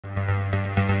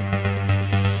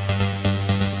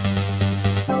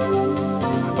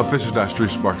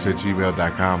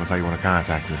Official.streetsmarks@gmail.com is how you want to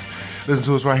contact us. Listen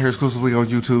to us right here exclusively on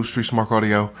YouTube, Street Smart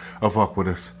Audio, or fuck with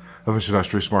us.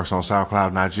 Official.streetsmarks on SoundCloud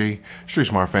and IG, Street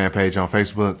Smart fan page on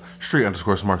Facebook,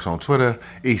 Street_Smarks on Twitter,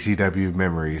 ECW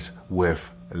Memories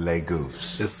with Les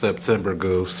Goofs. It's September,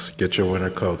 Goofs. Get your winter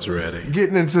coats ready.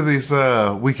 Getting into this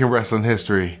week in wrestling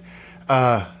history,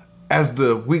 as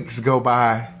the weeks go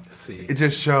by, it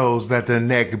just shows that the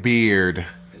neck beard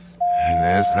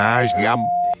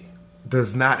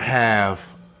does not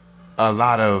have a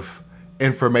lot of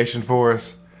information for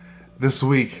us. This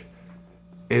week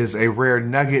is a rare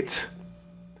nugget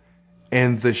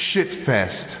in the shit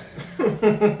fest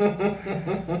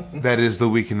that is the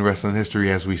week in wrestling history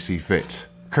as we see fit,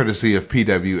 courtesy of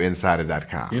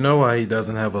PWInsider.com. You know why he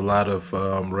doesn't have a lot of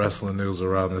wrestling news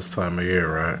around this time of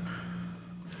year, right?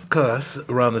 Because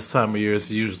around this time of year, it's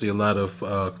usually a lot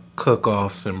of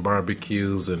cook-offs and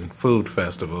barbecues and food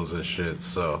festivals and shit.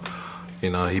 So, you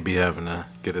know, he be having to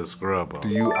get his grub on. Do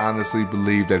you honestly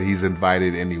believe that he's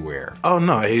invited anywhere? Oh,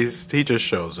 no, he just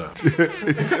shows up.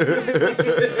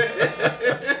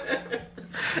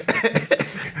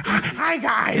 Hi,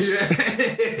 guys.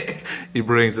 He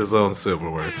brings his own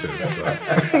silverware, too. So.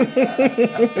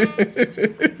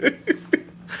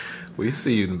 We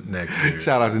see you, Neckbeard.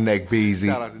 Shout out to Neck Beezy.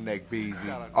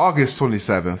 August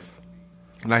 27th,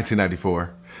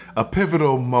 1994. A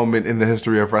pivotal moment in the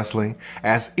history of wrestling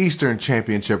as Eastern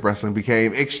Championship Wrestling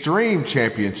became Extreme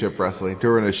Championship Wrestling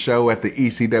during a show at the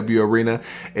ECW Arena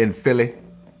in Philly.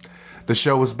 The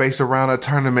show was based around a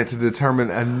tournament to determine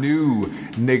a new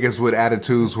Niggas with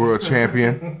Attitudes World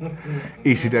Champion.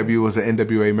 ECW was an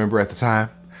NWA member at the time.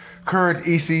 Current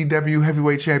ECW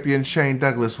Heavyweight Champion Shane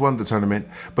Douglas won the tournament,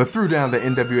 but threw down the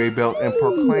NWA belt and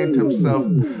proclaimed himself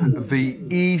the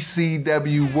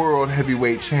ECW World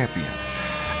Heavyweight Champion.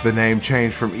 The name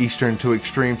change from Eastern to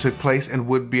Extreme took place and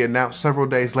would be announced several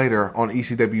days later on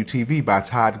ECW TV by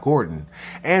Todd Gordon,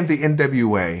 and the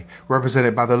NWA,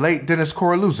 represented by the late Dennis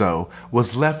Coralluzzo,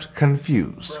 was left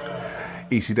confused.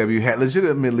 ECW had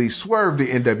legitimately swerved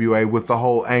the NWA with the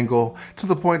whole angle, to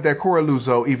the point that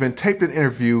Coralluzzo even taped an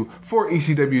interview for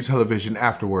ECW television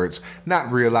afterwards,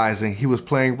 not realizing he was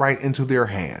playing right into their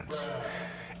hands.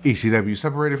 ECW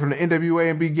separated from the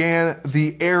NWA and began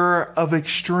the era of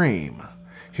Extreme.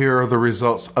 Here are the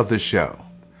results of the show.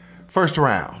 First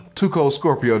round, Too Cold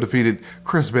Scorpio defeated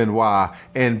Chris Benoit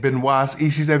in Benoit's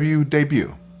ECW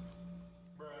debut.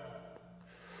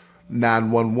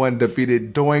 911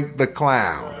 defeated Doink the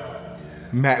Clown.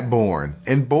 Matt Bourne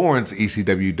in Bourne's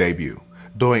ECW debut.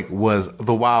 Doink was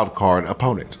the wild card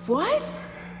opponent. What?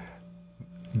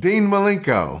 Dean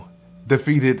Malenko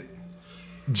defeated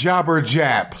Jobber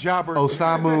Jap,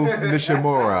 Osamu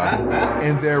Nishimura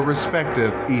in their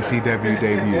respective ECW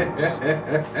debuts.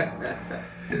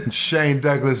 Shane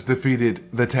Douglas defeated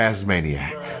the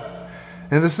Tasmaniac.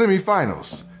 In the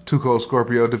semifinals, Too Cold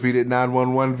Scorpio defeated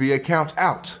 911 via count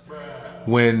out,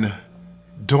 when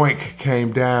Doink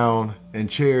came down and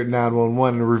cheered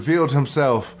 911 and revealed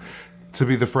himself to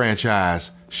be the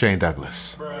franchise Shane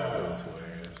Douglas.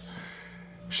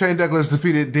 Shane Douglas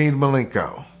defeated Dean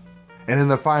Malenko. And in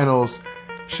the finals,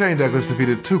 Shane Douglas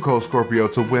defeated Too Cold Scorpio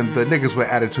to win the Niggas with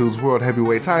Attitudes World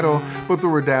Heavyweight title, but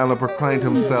threw it down and proclaimed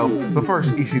himself the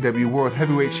first ECW World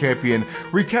Heavyweight Champion,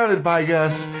 recounted by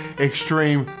us,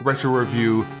 Extreme Retro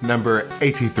Review number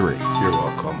 83. You're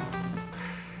welcome.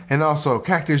 And also,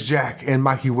 Cactus Jack and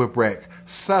Mikey Whipwreck,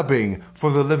 subbing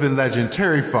for the living legend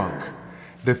Terry Funk,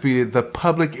 defeated the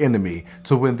Public Enemy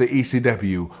to win the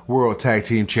ECW World Tag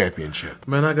Team Championship.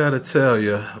 Man, I gotta tell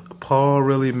you, Paul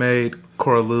really made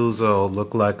Coralluzzo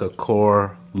look like a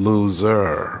core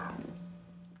loser.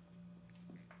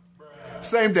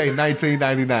 Same day,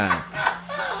 1999.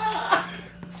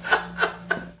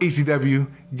 ECW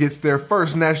gets their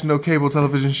first national cable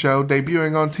television show,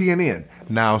 debuting on TNN,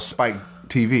 now Spike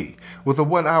TV, with a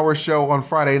 1-hour show on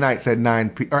Friday nights at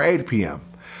 8 p.m.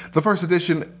 The first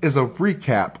edition is a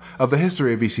recap of the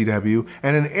history of ECW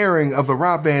and an airing of the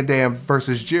Rob Van Dam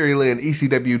versus Jerry Lynn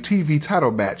ECW TV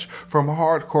title match from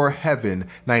Hardcore Heaven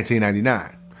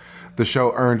 1999. The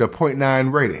show earned a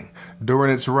 .9 rating.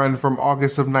 During its run from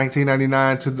August of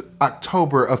 1999 to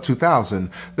October of 2000,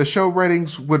 the show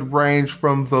ratings would range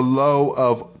from the low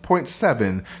of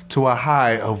 .7 to a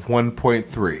high of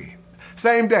 1.3.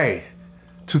 Same day,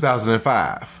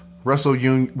 2005. Wrestle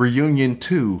Reunion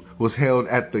 2 was held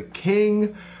at the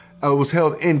King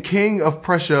of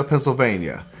Prussia,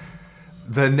 Pennsylvania.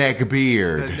 The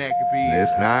Neckbeard.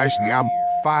 This nice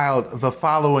filed the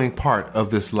following part of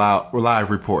this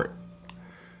live report.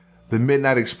 The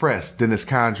Midnight Express, Dennis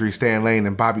Condrey, Stan Lane,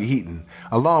 and Bobby Eaton,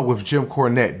 along with Jim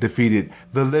Cornette, defeated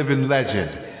the living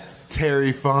legend,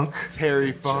 Terry Funk,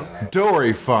 Dory Funk,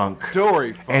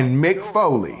 and Mick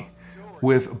Foley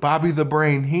with Bobby the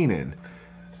Brain Heenan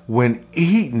when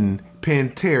Heaton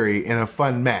pinned Terry in a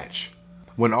fun match.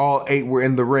 When all 8 were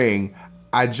in the ring,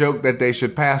 I joked that they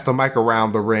should pass the mic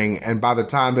around the ring, and by the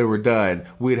time they were done,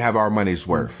 we'd have our money's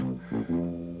worth.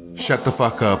 Shut the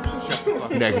fuck up,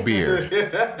 neckbeard.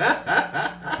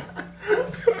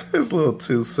 His little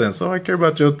 2 cents. I don't care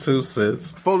about your 2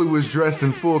 cents. Foley was dressed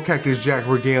in full Cactus Jack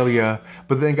regalia,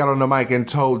 but then got on the mic and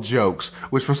told jokes,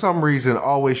 which for some reason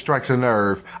always strikes a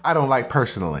nerve I don't like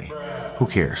personally. Who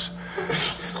cares?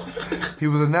 He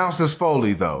was announced as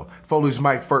Foley, though. Foley's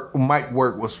mic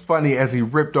work was funny as he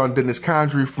ripped on Dennis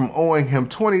Condrey from owing him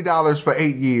 $20 for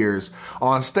 8 years,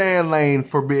 on Stan Lane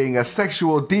for being a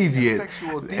sexual deviant,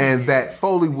 and that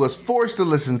Foley was forced to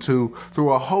listen to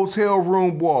through a hotel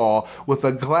room wall with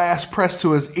a glass pressed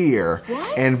to his ear.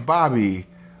 What? And Bobby,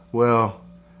 well,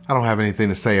 I don't have anything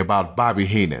to say about Bobby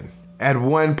Heenan. At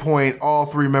one point, all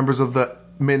 3 members of the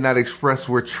Midnight Express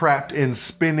were trapped in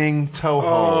spinning toe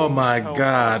holds. Oh my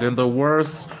God, in the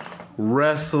worst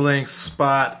wrestling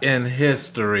spot in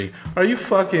history. Are you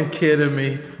fucking kidding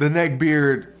me? The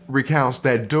neckbeard recounts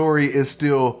that Dory is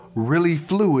still really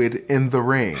fluid in the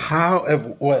ring.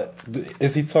 What?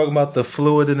 Is he talking about the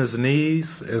fluid in his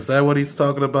knees? Is that what he's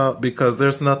talking about? Because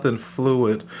there's nothing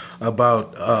fluid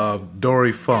about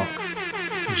Dory Funk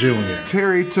Jr.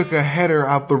 Terry took a header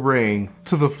out the ring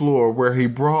to the floor where he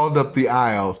brawled up the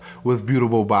aisle with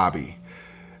Beautiful Bobby.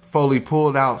 Foley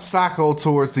pulled out Sacco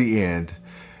towards the end.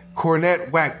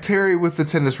 Cornette whacked Terry with the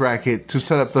tennis racket to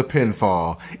set up the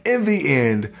pinfall. In the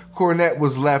end, Cornette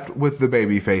was left with the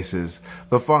baby faces.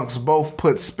 The Funks both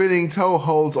put spinning toe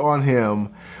holds on him.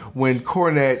 When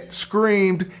Cornette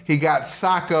screamed, he got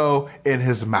Sacco in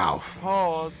his mouth.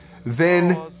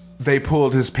 Then they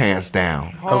pulled his pants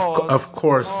down. Of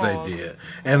course they did.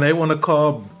 And they want to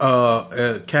call,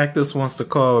 Cactus wants to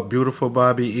call Beautiful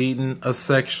Bobby Eaton a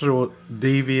sexual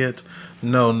deviant.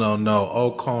 No.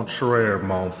 Au contraire,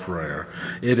 mon frere.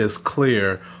 It is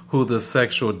clear who the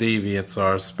sexual deviants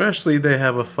are, especially they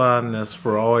have a fondness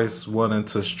for always wanting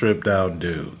to strip down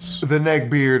dudes. The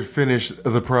neckbeard finished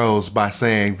the pros by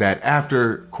saying that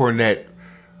after Cornette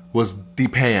was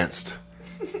depantsed,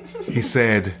 he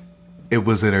said, it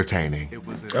was entertaining.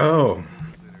 Oh,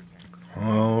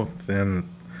 then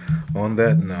on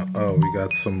that note, we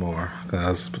got some more. I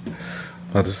was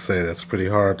about to say that's pretty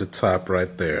hard to top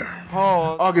right there.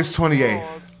 August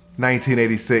 28th,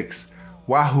 1986,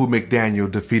 Wahoo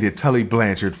McDaniel defeated Tully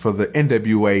Blanchard for the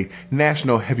NWA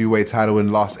National Heavyweight title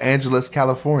in Los Angeles,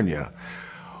 California.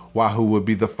 Wahoo would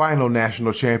be the final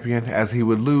national champion as he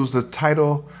would lose the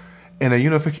title in a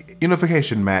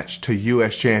unification match to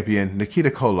U.S. champion Nikita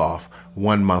Koloff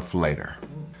 1 month later.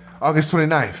 August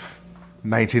 29th,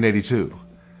 1982.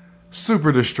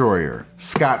 Super Destroyer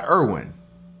Scott Irwin,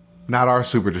 not our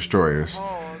Super Destroyers,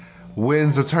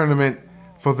 wins the tournament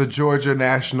for the Georgia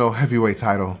National Heavyweight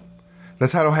title. The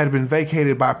title had been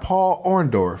vacated by Paul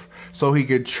Orndorff so he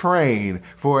could train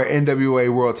for an NWA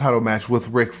World title match with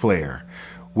Ric Flair,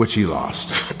 which he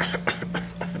lost.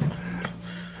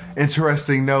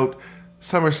 Interesting note,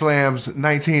 SummerSlams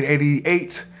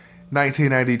 1988,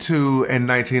 1992, and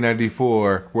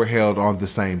 1994 were held on the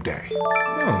same day.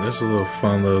 Oh, there's a little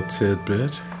fun little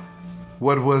tidbit.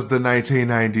 What was the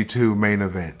 1992 main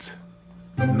event?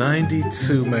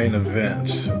 92 main event,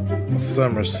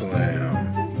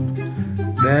 SummerSlam.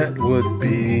 That would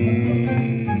be...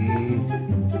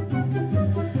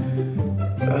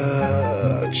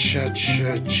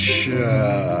 Cha-cha-cha.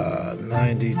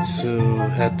 92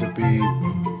 had to be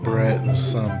Brett and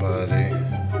somebody.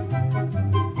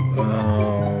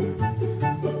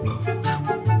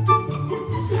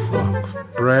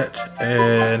 Brett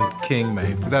and King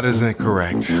Mabel. That is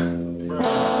incorrect.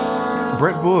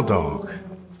 Brett Bulldog.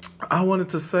 I wanted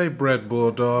to say Brett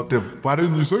Bulldog. Why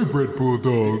didn't you say Brett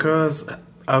Bulldog? Because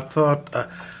I thought...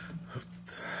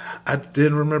 I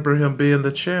didn't remember him being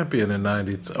the champion in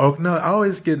 92. Oh, no, I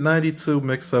always get 92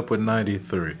 mixed up with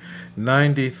 93.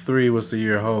 93 was the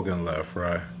year Hogan left,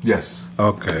 right? Yes.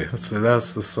 Okay, so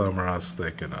that's the summer I was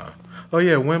thinking of. Oh,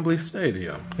 yeah, Wembley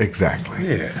Stadium.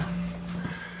 Exactly. Yeah.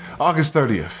 August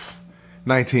 30th,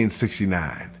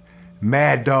 1969.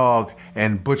 Mad Dog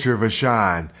and Butcher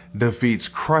Vachon defeats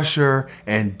Crusher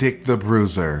and Dick the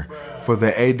Bruiser for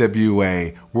the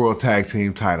AWA World Tag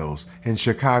Team titles in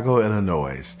Chicago,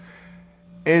 Illinois,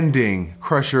 ending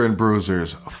Crusher and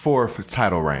Bruiser's 4th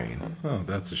title reign. Oh,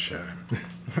 that's a shame.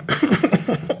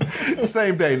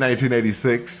 Same day,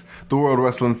 1986, the World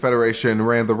Wrestling Federation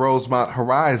ran the Rosemont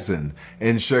Horizon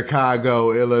in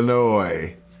Chicago,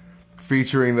 Illinois,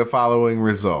 featuring the following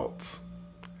results.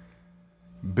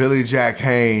 Billy Jack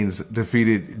Haynes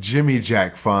defeated Jimmy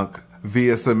Jack Funk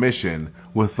via submission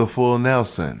with the full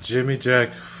Nelson. Jimmy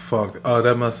Jack Funk. Oh,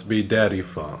 that must be Daddy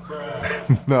Funk.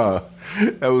 No,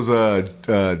 that was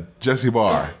Jesse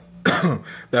Barr.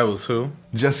 That was who?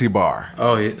 Jesse Barr.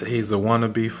 Oh, he's a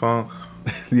wannabe Funk?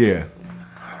 Yeah.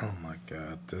 Oh my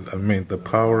God. I mean, the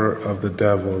power of the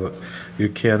devil, you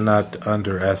cannot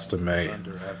underestimate.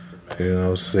 You know what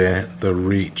I'm saying? The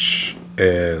reach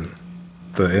and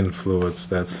the influence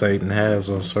that Satan has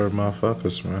on certain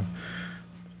motherfuckers, man.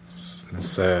 It's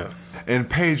sad. And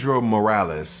Pedro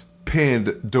Morales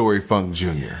pinned Dory Funk Jr.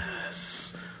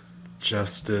 Yes.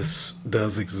 Justice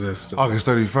does exist. August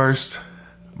 31st,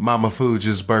 Mama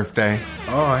Fuge's birthday.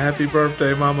 Oh, happy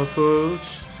birthday, Mama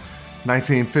Fuge.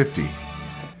 1950.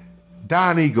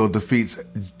 Don Eagle defeats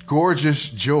Gorgeous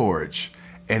George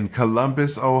in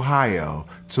Columbus, Ohio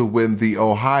to win the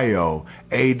Ohio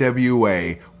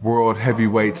AWA World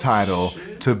Heavyweight title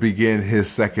to begin his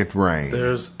second reign.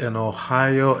 There's an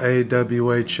Ohio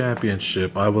AWA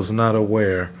Championship, I was not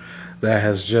aware, that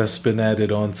has just been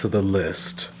added onto the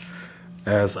list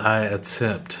as I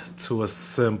attempt to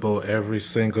assemble every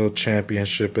single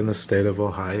championship in the state of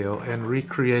Ohio and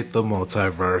recreate the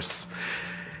multiverse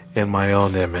in my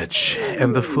own image.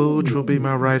 And the Fuge will be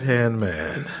my right-hand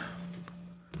man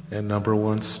and number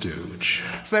one stooge.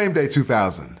 Same day,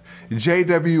 2000.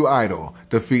 JW Idol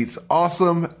defeats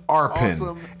Awesome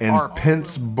Arpin in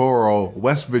Pennsboro,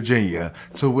 West Virginia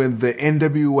to win the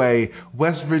NWA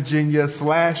West Virginia /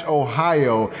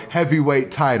 Ohio heavyweight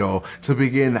title to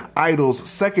begin Idol's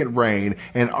second reign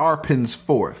and Arpin's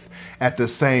fourth. At the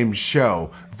same show,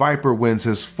 Viper wins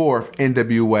his fourth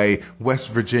NWA West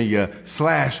Virginia /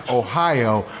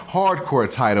 Ohio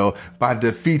hardcore title by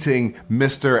defeating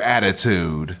Mr.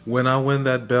 Attitude. When I win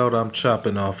that belt, I'm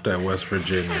chopping off that West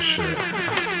Virginia shit.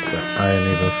 I ain't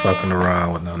even fucking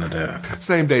around with none of that.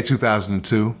 Same day,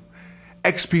 2002.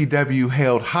 XPW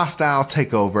held hostile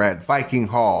takeover at Viking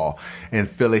Hall in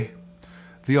Philly.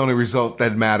 The only result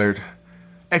that mattered,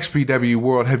 XPW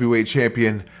World Heavyweight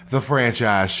Champion, the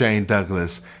franchise Shane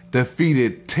Douglas,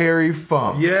 defeated Terry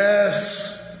Funk.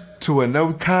 Yes! To a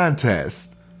no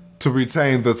contest to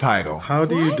retain the title. How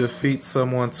do you defeat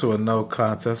someone to a no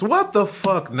contest? What the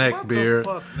fuck,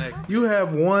 Neckbeard? You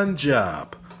have one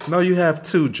job. No, you have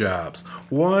two jobs.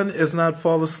 One is not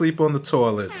fall asleep on the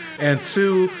toilet, and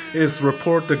two is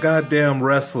report the goddamn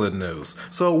wrestling news.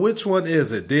 So which one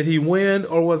is it? Did he win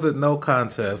or was it no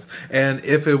contest? And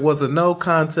if it was a no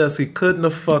contest, he couldn't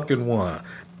have fucking won.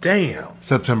 Damn.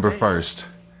 September 1st,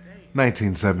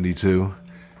 1972.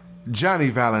 Johnny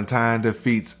Valentine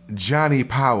defeats Johnny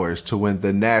Powers to win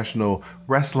the National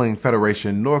Wrestling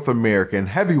Federation North American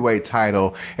Heavyweight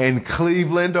title in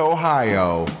Cleveland,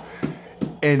 Ohio,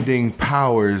 ending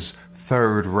Powers'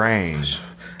 third reign.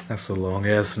 That's a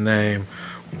long-ass name,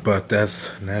 but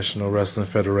that's National Wrestling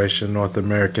Federation North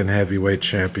American Heavyweight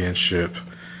Championship.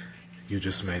 You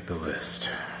just made the list.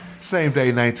 Same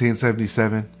day,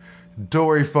 1977.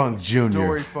 Dory Funk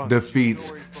Jr.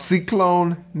 defeats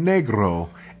Ciclone Negro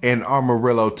in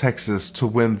Amarillo, Texas to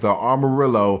win the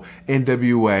Amarillo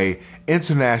NWA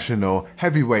International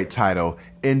Heavyweight title,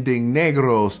 ending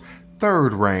Negro's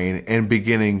third reign and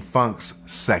beginning Funk's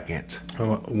second.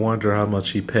 I wonder how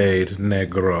much he paid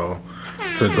Negro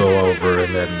to go over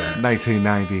in that match.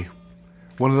 1990.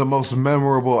 One of the most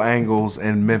memorable angles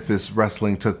in Memphis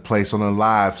wrestling took place on a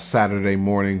live Saturday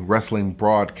morning wrestling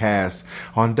broadcast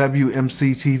on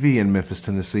WMC TV in Memphis,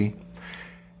 Tennessee.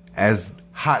 As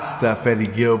Hot Stuff Eddie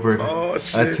Gilbert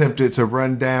attempted to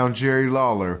run down Jerry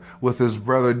Lawler with his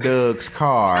brother Doug's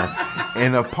car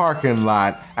in a parking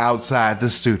lot outside the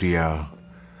studio.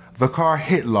 The car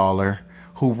hit Lawler,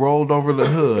 who rolled over the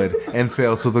hood and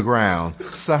fell to the ground,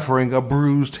 suffering a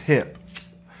bruised hip.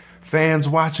 Fans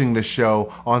watching the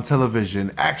show on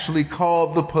television actually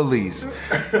called the police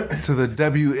to the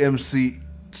WMC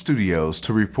studios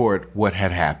to report what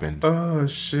had happened. Oh,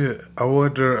 shit. I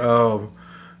wonder,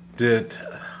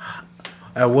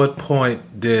 at what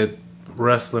point did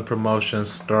wrestling promotions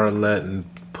start letting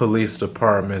police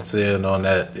departments in on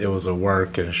that it was a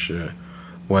work and shit?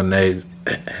 When they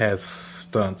had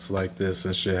stunts like this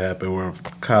and shit happen where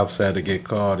cops had to get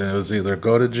called and it was either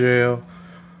go to jail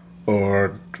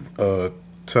or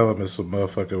tell them it's a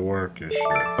motherfucking work and shit.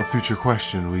 A future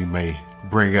question we may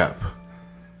bring up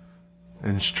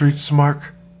in Street Smart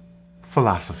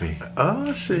Philosophy.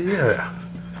 Oh, shit, yeah.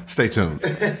 Stay tuned.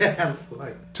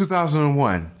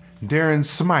 2001, Darren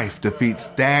Smythe defeats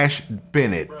Dash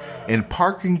Bennett in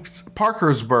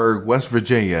Parkersburg, West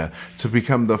Virginia to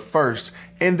become the first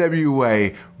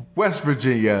NWA West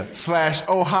Virginia /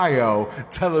 Ohio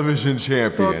television I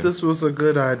champion. thought this was a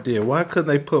good idea. Why couldn't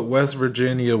they put West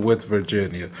Virginia with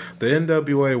Virginia? The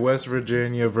NWA West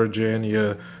Virginia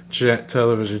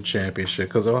television championship.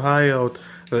 Because Ohio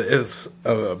is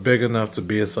big enough to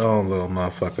be its own little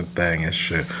motherfucking thing and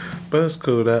shit. But it's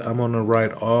cool that I'm going to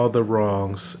right all the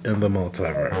wrongs in the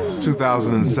multiverse.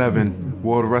 2007,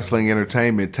 World Wrestling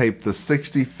Entertainment taped the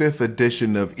 65th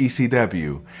edition of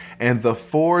ECW and the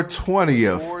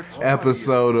 420th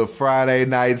episode of Friday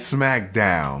Night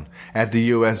SmackDown at the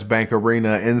US Bank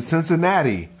Arena in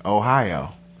Cincinnati,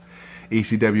 Ohio.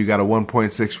 ECW got a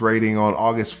 1.6 rating on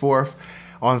August 4th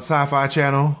on Sci-Fi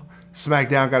Channel.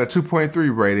 SmackDown got a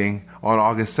 2.3 rating on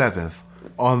August 7th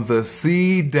on the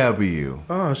CW.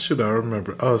 Oh, shit, I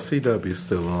remember. Oh, CW's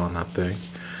still on, I think.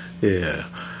 Yeah.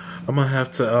 I'm going to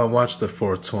have to watch the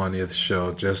 420th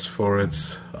show just for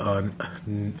its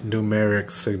numeric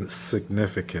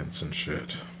significance and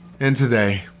shit. And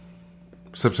today,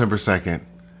 September 2nd,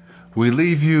 we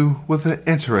leave you with an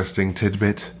interesting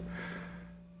tidbit.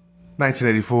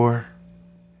 1984,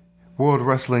 World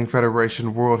Wrestling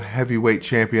Federation World Heavyweight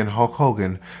Champion Hulk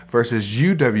Hogan versus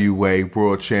UWA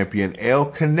World Champion El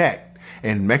Connect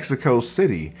in Mexico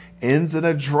City ends in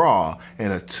a draw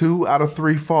in a 2 out of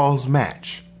 3 falls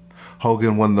match.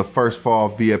 Hogan won the first fall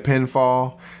via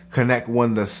pinfall, Connect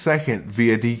won the second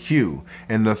via DQ,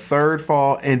 and the third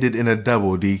fall ended in a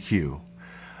double DQ.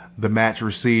 The match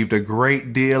received a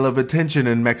great deal of attention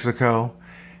in Mexico.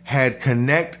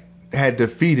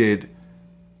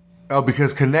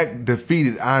 Because Connect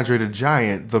defeated Andre the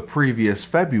Giant the previous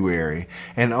February,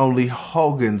 and only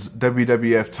Hogan's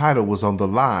WWF title was on the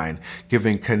line,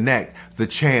 giving Connect the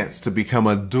chance to become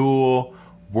a dual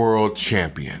world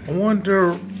champion. I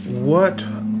wonder what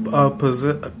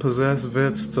possessed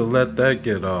Vince to let that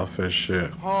get off and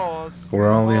shit. Where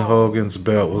only Hogan's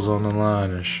belt was on the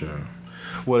line and shit.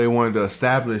 Well, they wanted to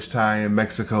establish Ty in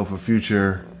Mexico for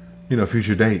future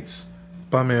dates.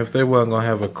 But I mean, if they wasn't gonna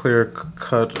have a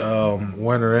clear-cut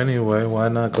winner anyway, why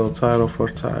not go title for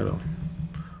title?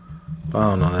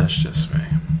 I don't know. That's just me.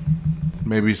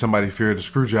 Maybe somebody feared a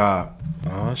screw job.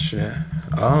 Oh shit.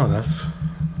 Oh, that's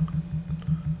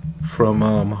from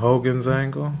Hogan's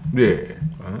angle. Yeah.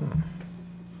 Oh.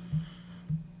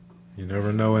 You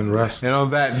never know in wrestling. And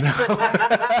on that note,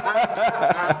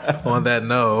 On that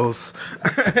nose.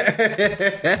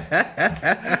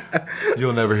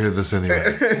 you'll never hear this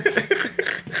anyway.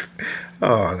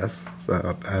 Oh, I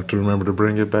have to remember to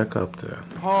bring it back up then.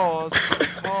 Pause.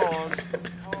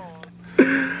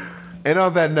 And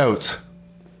on that note,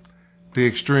 the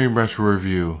Extreme Retro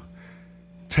Review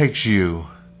takes you.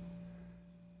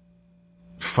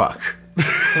 Fuck.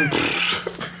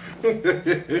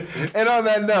 And on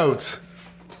that note,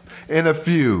 in a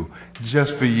few,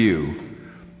 just for you,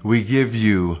 we give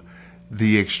you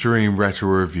the Extreme Retro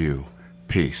Review.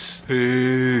 Peace.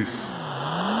 Peace.